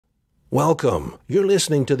Welcome. You're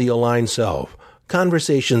listening to The Aligned Self,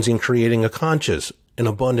 Conversations in Creating a Conscious and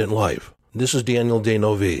Abundant Life. This is Daniel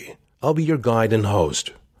Denovi. I'll be your guide and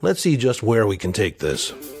host. Let's see just where we can take this.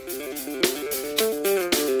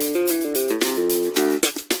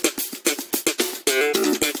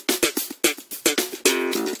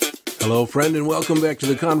 Hello, friend, and welcome back to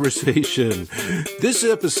the conversation. This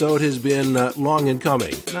episode has been long in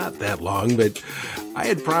coming. Not that long, but I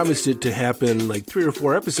had promised it to happen like 3 or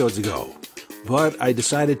 4 episodes ago. But I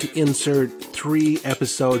decided to insert 3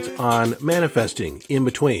 episodes on manifesting in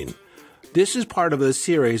between. This is part of a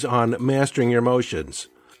series on mastering your emotions.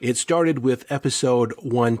 It started with episode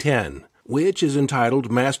 110, which is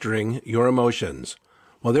entitled Mastering Your Emotions.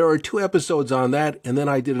 Well, there are 2 episodes on that, and then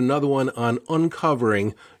I did another one on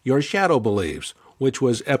uncovering your shadow beliefs, which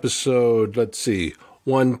was episode,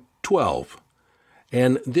 112.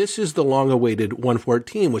 And this is the long-awaited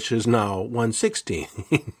 114, which is now 116.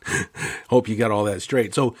 Hope you got all that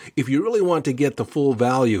straight. So if you really want to get the full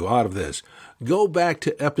value out of this, go back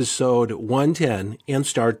to episode 110 and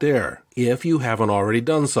start there, if you haven't already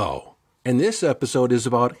done so. And this episode is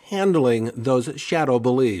about handling those shadow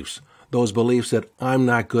beliefs, those beliefs that I'm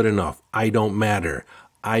not good enough, I don't matter,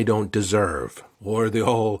 I don't deserve, or the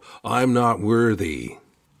whole I'm not worthy.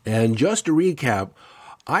 And just to recap,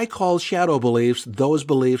 I call shadow beliefs those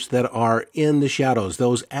beliefs that are in the shadows,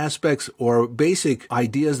 those aspects or basic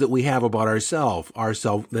ideas that we have about ourselves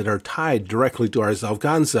that are tied directly to our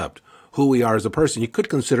self-concept, who we are as a person. You could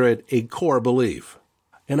consider it a core belief.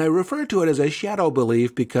 And I refer to it as a shadow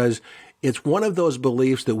belief because it's one of those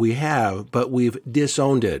beliefs that we have, but we've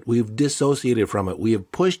disowned it. We've dissociated from it. We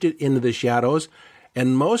have pushed it into the shadows,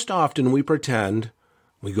 and most often we pretend.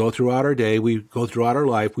 We go throughout our day, we go throughout our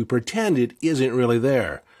life, we pretend it isn't really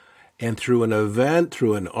there. And through an event,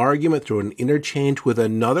 through an argument, through an interchange with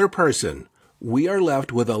another person, we are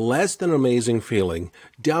left with a less than amazing feeling,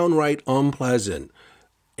 downright unpleasant.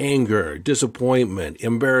 Anger, disappointment,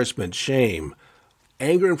 embarrassment, shame.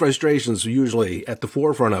 Anger and frustration is usually at the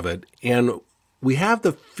forefront of it. And we have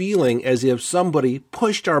the feeling as if somebody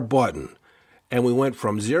pushed our button and we went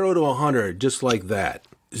from 0 to 100 just like that.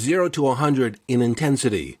 0 to 100 in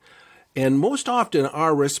intensity. And most often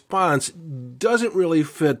our response doesn't really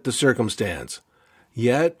fit the circumstance.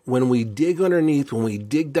 Yet, when we dig underneath, when we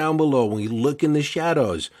dig down below, when we look in the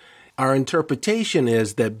shadows, our interpretation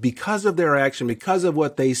is that because of their action, because of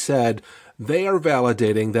what they said, they are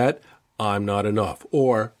validating that I'm not enough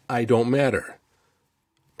or I don't matter.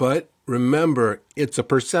 But remember, it's a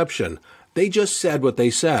perception. They just said what they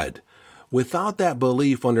said. Without that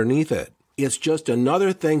belief underneath it, it's just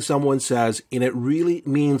another thing someone says, and it really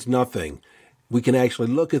means nothing. We can actually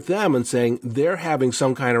look at them and saying they're having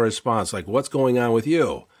some kind of response, like, what's going on with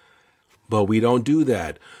you? But we don't do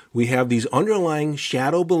that. We have these underlying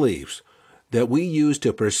shadow beliefs that we use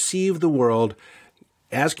to perceive the world,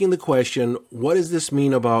 asking the question, what does this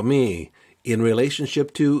mean about me in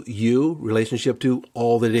relationship to you, relationship to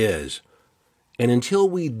all that is? And until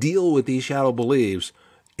we deal with these shadow beliefs,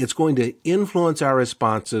 it's going to influence our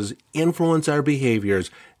responses, influence our behaviors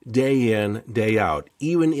day in, day out,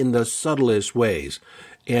 even in the subtlest ways.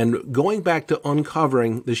 And going back to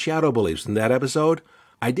uncovering the shadow beliefs in that episode,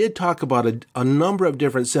 I did talk about a number of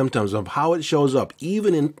different symptoms of how it shows up,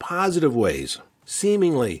 even in positive ways,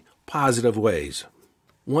 seemingly positive ways.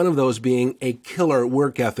 One of those being a killer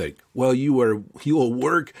work ethic. Well, you will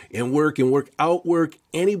work and work and work, outwork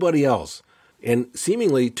anybody else, and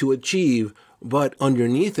seemingly to achieve. But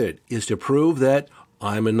underneath it is to prove that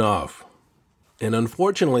I'm enough. And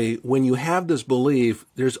unfortunately, when you have this belief,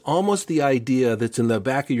 there's almost the idea that's in the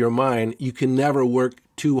back of your mind, you can never work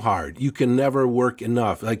too hard. You can never work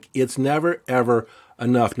enough. Like, it's never, ever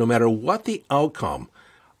enough, no matter what the outcome.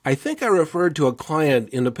 I think I referred to a client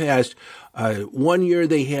in the past. One year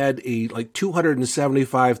they had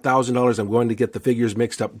 $275,000. I'm going to get the figures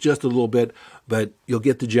mixed up just a little bit, but you'll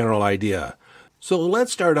get the general idea. So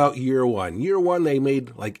let's start out year one. Year one, they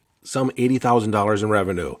made some $80,000 in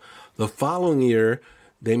revenue. The following year,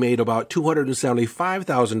 they made about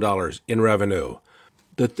 $275,000 in revenue.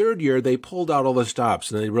 The third year, they pulled out all the stops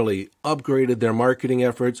and they really upgraded their marketing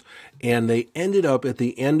efforts, and they ended up at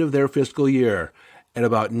the end of their fiscal year at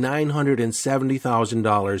about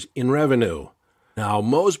 $970,000 in revenue. Now,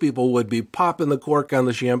 most people would be popping the cork on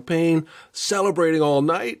the champagne, celebrating all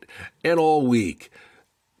night and all week,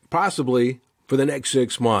 possibly for the next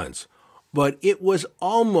 6 months. But it was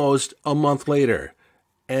almost a month later,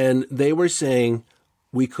 and they were saying,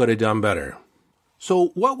 we could have done better.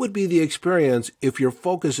 So what would be the experience if you're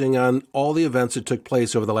focusing on all the events that took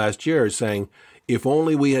place over the last year, saying, if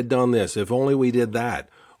only we had done this, if only we did that,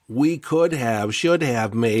 we could have, should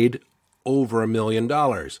have made over $1 million.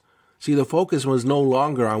 See, the focus was no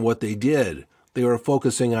longer on what they did. They were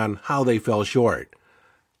focusing on how they fell short.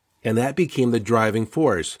 And that became the driving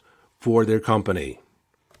force for their company.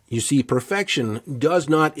 You see, perfection does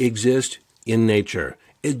not exist in nature.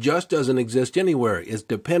 It just doesn't exist anywhere. It's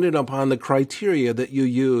dependent upon the criteria that you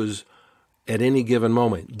use at any given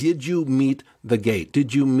moment. Did you meet the gate?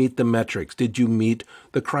 Did you meet the metrics? Did you meet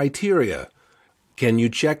the criteria? Can you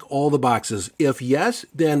check all the boxes? If yes,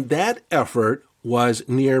 then that effort was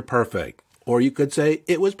near perfect. Or you could say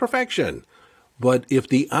it was perfection. But if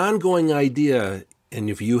the ongoing idea, and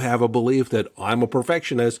if you have a belief that I'm a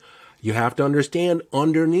perfectionist, you have to understand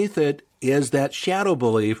underneath it is that shadow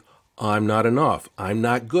belief, I'm not enough, I'm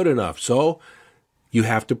not good enough. So you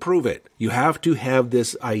have to prove it. You have to have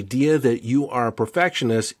this idea that you are a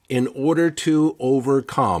perfectionist in order to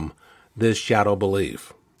overcome this shadow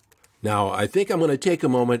belief. Now, I think I'm going to take a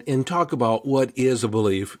moment and talk about what is a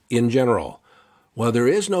belief in general. Well, there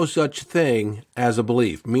is no such thing as a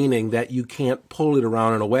belief, meaning that you can't pull it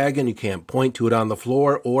around in a wagon, you can't point to it on the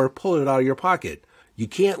floor, or pull it out of your pocket. You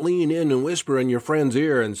can't lean in and whisper in your friend's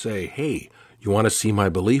ear and say, hey, you want to see my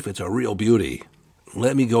belief? It's a real beauty.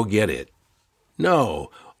 Let me go get it. No,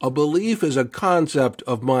 a belief is a concept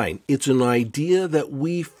of mind. It's an idea that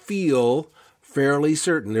we feel fairly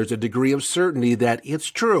certain. There's a degree of certainty that it's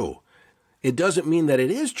true. It doesn't mean that it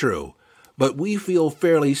is true, but we feel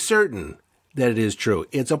fairly certain that it is true.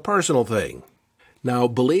 It's a personal thing. Now,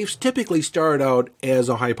 beliefs typically start out as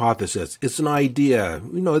a hypothesis. It's an idea.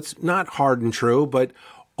 It's not hard and true, but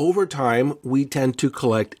over time, we tend to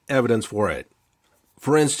collect evidence for it.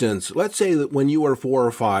 For instance, let's say that when you were 4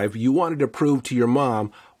 or 5, you wanted to prove to your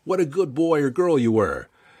mom what a good boy or girl you were.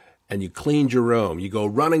 And you cleaned your room. You go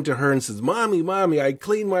running to her and says, Mommy, I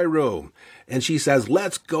cleaned my room. And she says,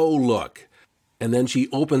 let's go look. And then she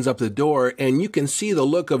opens up the door, and you can see the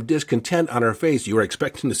look of discontent on her face. You were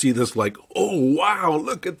expecting to see this like, oh, wow,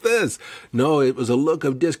 look at this. No, it was a look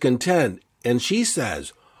of discontent. And she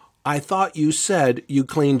says, I thought you said you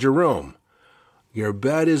cleaned your room. Your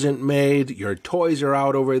bed isn't made. Your toys are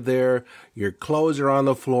out over there. Your clothes are on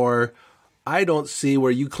the floor. I don't see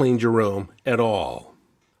where you cleaned your room at all.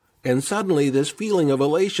 And suddenly this feeling of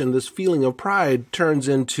elation, this feeling of pride turns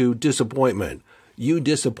into disappointment. You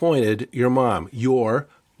disappointed your mom. You're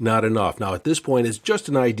not enough. Now, at this point, it's just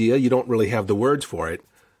an idea. You don't really have the words for it.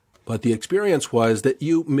 But the experience was that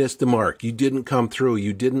you missed the mark. You didn't come through.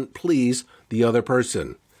 You didn't please the other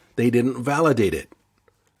person. They didn't validate it.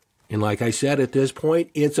 And like I said, at this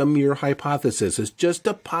point, it's a mere hypothesis. It's just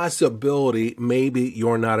a possibility maybe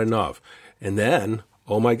you're not enough. And then,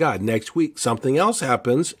 oh my God, next week something else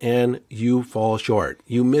happens and you fall short.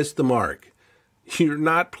 You miss the mark. You're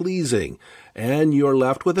not pleasing. And you're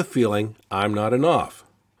left with a feeling, I'm not enough.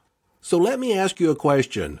 So let me ask you a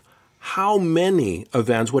question. How many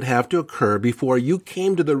events would have to occur before you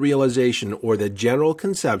came to the realization or the general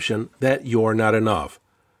conception that you're not enough?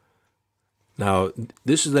 Now,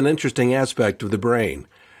 this is an interesting aspect of the brain.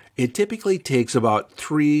 It typically takes about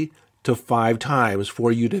 3 to 5 times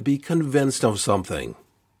for you to be convinced of something.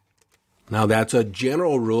 Now, that's a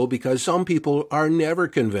general rule because some people are never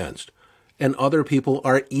convinced, and other people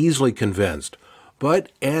are easily convinced.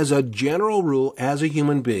 But as a general rule, as a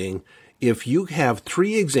human being, if you have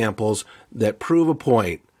 3 examples that prove a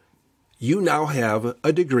point, you now have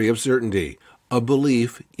a degree of certainty. A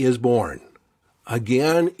belief is born.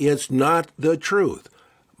 Again, it's not the truth.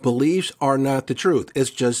 Beliefs are not the truth. It's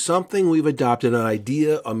just something we've adopted, an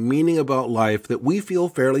idea, a meaning about life that we feel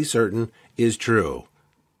fairly certain is true.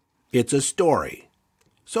 It's a story.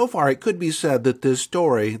 So far, it could be said that this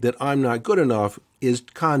story, that I'm not good enough, is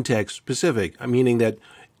context specific, meaning that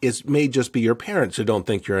it may just be your parents who don't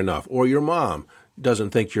think you're enough, or your mom doesn't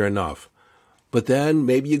think you're enough. But then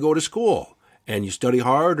maybe you go to school and you study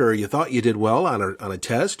hard, or you thought you did well on a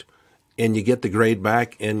test, and you get the grade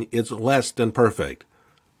back and it's less than perfect.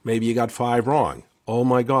 Maybe you got 5 wrong. Oh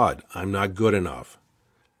my God, I'm not good enough.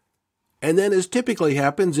 And then, as typically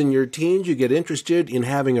happens in your teens, you get interested in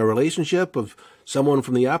having a relationship of someone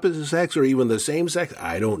from the opposite sex or even the same sex.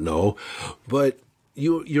 I don't know. But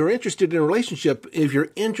you're interested in a relationship if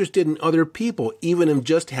you're interested in other people, even in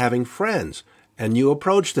just having friends. And you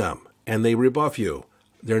approach them and they rebuff you.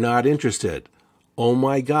 They're not interested. Oh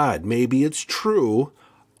my God, maybe it's true.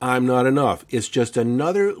 I'm not enough. It's just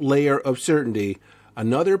another layer of certainty,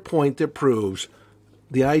 another point that proves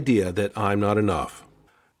the idea that I'm not enough.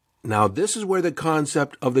 Now, this is where the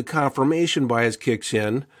concept of the confirmation bias kicks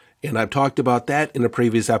in, and I've talked about that in a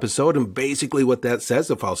previous episode, and basically what that says,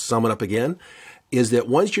 if I'll sum it up again, is that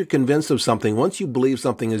once you're convinced of something, once you believe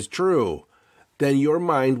something is true, then your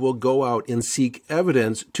mind will go out and seek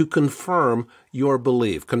evidence to confirm your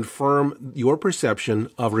belief, confirm your perception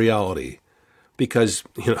of reality. Because,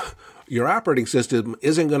 your operating system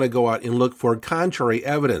isn't going to go out and look for contrary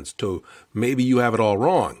evidence to maybe you have it all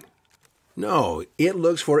wrong. No, it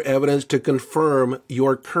looks for evidence to confirm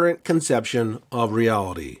your current conception of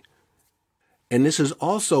reality. And this is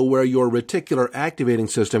also where your reticular activating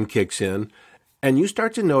system kicks in, and you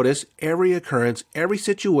start to notice every occurrence, every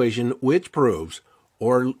situation which proves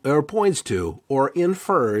or points to or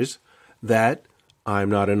infers that I'm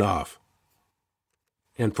not enough.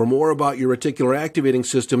 And for more about your reticular activating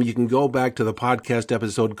system, you can go back to the podcast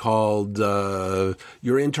episode called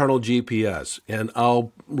Your Internal GPS, and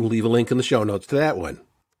I'll leave a link in the show notes to that one.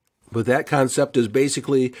 But that concept is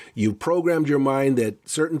basically you programmed your mind that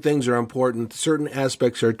certain things are important, certain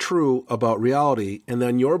aspects are true about reality, and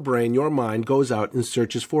then your brain, your mind, goes out and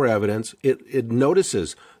searches for evidence. It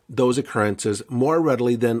notices those occurrences more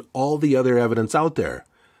readily than all the other evidence out there.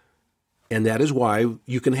 And that is why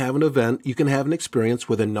you can have an event, you can have an experience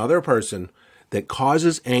with another person that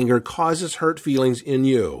causes anger, causes hurt feelings in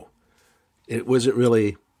you. It wasn't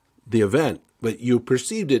really the event, but you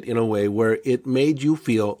perceived it in a way where it made you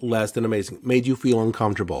feel less than amazing, made you feel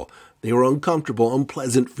uncomfortable. They were uncomfortable,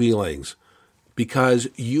 unpleasant feelings because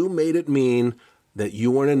you made it mean that you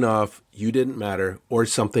weren't enough, you didn't matter, or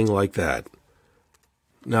something like that.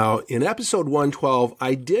 Now, in episode 112,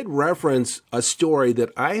 I did reference a story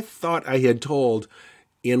that I thought I had told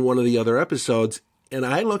in one of the other episodes, and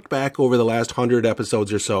I looked back over the last 100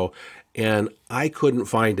 episodes or so, and I couldn't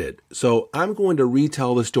find it. So I'm going to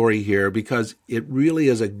retell the story here because it really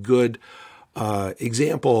is a good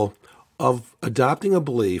example of adopting a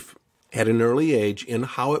belief at an early age and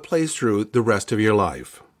how it plays through the rest of your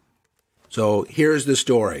life. So here's the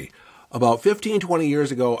story. About 15, 20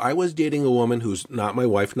 years ago, I was dating a woman who's not my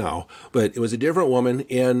wife now, but it was a different woman,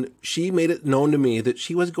 and she made it known to me that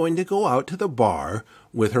she was going to go out to the bar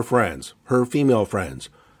with her friends, her female friends.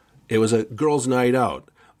 It was a girls' night out.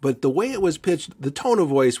 But the way it was pitched, the tone of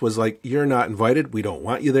voice was like, you're not invited, we don't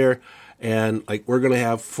want you there, and like, we're going to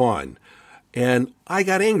have fun. And I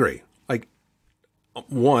got angry. Like,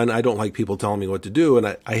 one, I don't like people telling me what to do,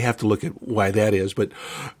 and I have to look at why that is, but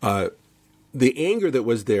the anger that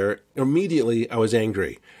was there, immediately I was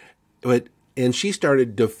angry. And she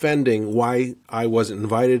started defending why I wasn't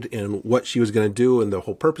invited and what she was going to do and the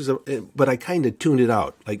whole purpose of it. But I kind of tuned it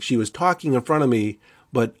out. Like she was talking in front of me,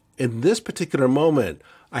 but in this particular moment,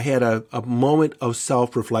 I had a moment of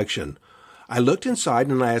self-reflection. I looked inside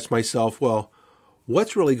and I asked myself, well,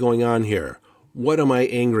 what's really going on here? What am I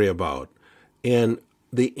angry about? And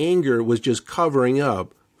the anger was just covering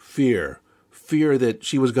up fear that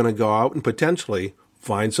she was going to go out and potentially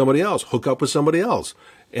find somebody else, hook up with somebody else.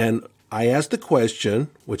 And I asked the question,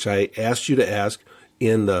 which I asked you to ask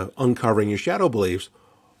in the Uncovering Your Shadow Beliefs,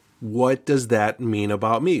 what does that mean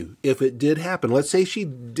about me? If it did happen, let's say she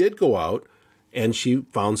did go out and she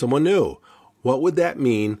found someone new, what would that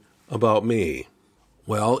mean about me?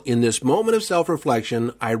 Well, in this moment of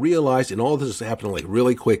self-reflection, I realized, and all this is happening like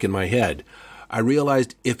really quick in my head, I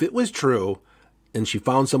realized if it was true, and she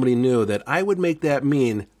found somebody new, that I would make that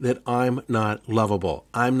mean that I'm not lovable.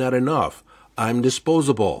 I'm not enough. I'm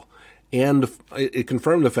disposable. And it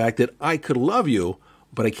confirmed the fact that I could love you,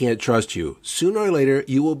 but I can't trust you. Sooner or later,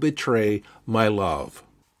 you will betray my love.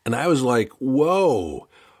 And I was like, whoa,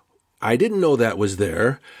 I didn't know that was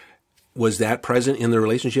there. Was that present in the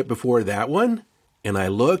relationship before that one? And I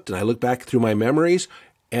looked back through my memories,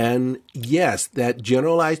 and yes, that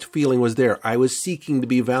generalized feeling was there. I was seeking to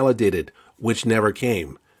be validated, which never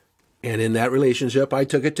came. And in that relationship, I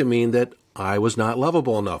took it to mean that I was not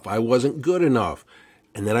lovable enough. I wasn't good enough.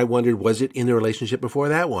 And then I wondered, was it in the relationship before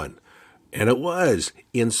that one? And it was.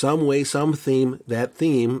 In some way, some theme,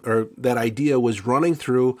 or that idea was running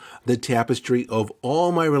through the tapestry of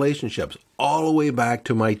all my relationships, all the way back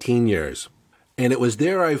to my teen years. And it was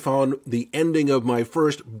there I found the ending of my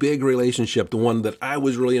first big relationship, the one that I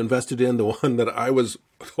was really invested in, the one that I was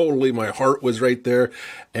totally, my heart was right there,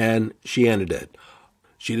 and she ended it.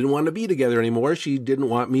 She didn't want to be together anymore. She didn't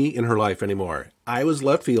want me in her life anymore. I was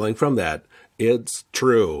left feeling from that, it's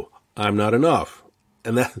true, I'm not enough.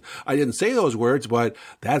 And that I didn't say those words, but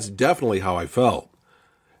that's definitely how I felt.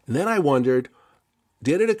 And then I wondered,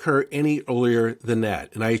 did it occur any earlier than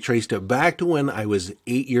that? And I traced it back to when I was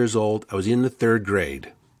 8 years old. I was in the 3rd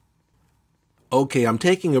grade. Okay, I'm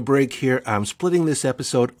taking a break here. I'm splitting this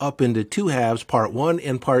episode up into 2 halves, part 1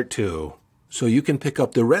 and part 2. So you can pick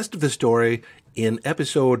up the rest of the story in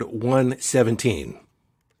episode 117.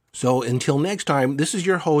 So until next time, this is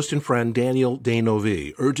your host and friend Daniel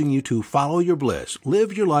Denovi, urging you to follow your bliss,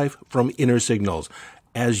 live your life from inner signals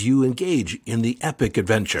as you engage in the epic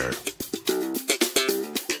adventure.